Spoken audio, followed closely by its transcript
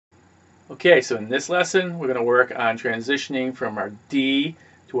Okay, so in this lesson, we're going to work on transitioning from our D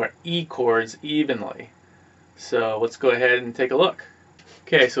to our E chords evenly. So let's go ahead and take a look.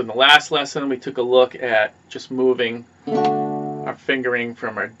 Okay, so in the last lesson, we took a look at just moving our fingering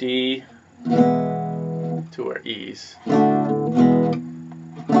from our D to our E's. Playing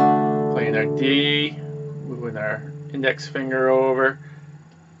our D, moving our index finger over,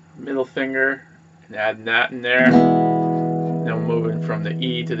 middle finger, and adding that in there. Then we're moving from the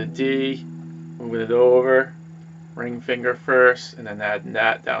E to the D, moving it over, ring finger first, and then adding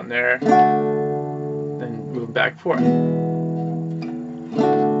that down there, then moving back and forth.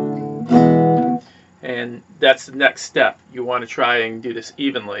 And that's the next step. You want to try and do this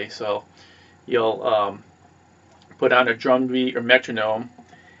evenly, so you'll put on a drum beat or metronome,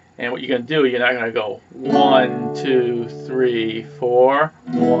 and what you're going to do, you're not going to go 1, 2, 3, 4,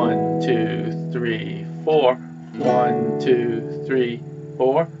 1, 2, 3, 4, 1, 2, 3,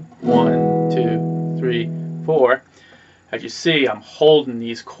 4, 1, 2, 3, 4. As you see, I'm holding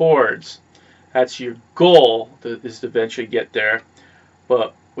these chords. That's your goal, is to eventually get there.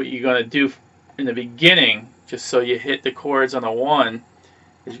 But what you're going to do in the beginning, just so you hit the chords on the 1,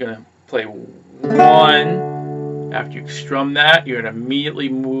 is you're going to play 1. After you strum that, you're going to immediately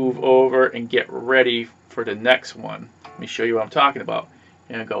move over and get ready for the next one. Let me show you what I'm talking about.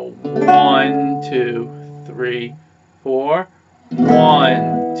 You're going to go 1, 2, 3, 4,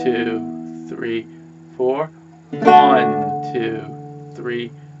 1, 2, 3, 4, 1, 2,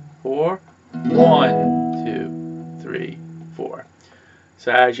 3, 4, 1, 2, 3, 4.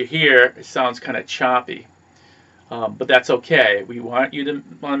 So as you hear, it sounds kind of choppy, but that's okay. We want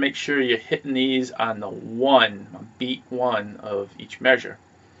to make sure you're hitting these on the 1, on beat 1 of each measure.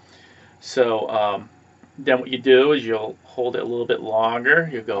 So then what you do is you'll hold it a little bit longer.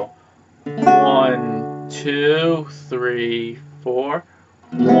 You go 1, 2, 3, 4,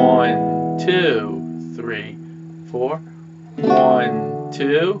 1, 2, 3, 4, 1,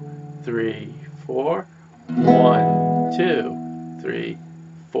 2, 3, 4, 1, 2, 3,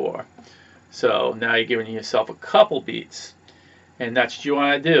 4. So now you're giving yourself a couple beats, and that's what you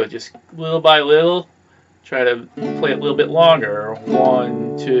want to do. Just little by little, try to play it a little bit longer.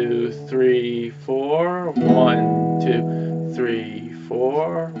 1, 2, 3, 4, 1, 2, 3,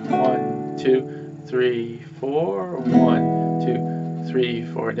 4, 1, 2, 3, 4, 1, 2, 3,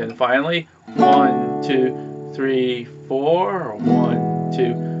 4. And then finally, 1, 2, 3, 4, 1,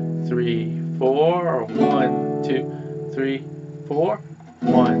 2, 3, 4, 1, 2, 3, 4,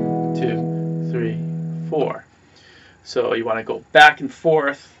 1, 2, 3, 4. So you want to go back and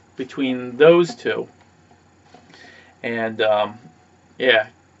forth between those two, and yeah,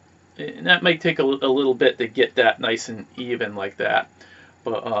 and that might take a little bit to get that nice and even like that,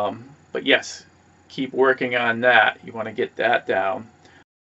 but yes, keep working on that. You want to get that down.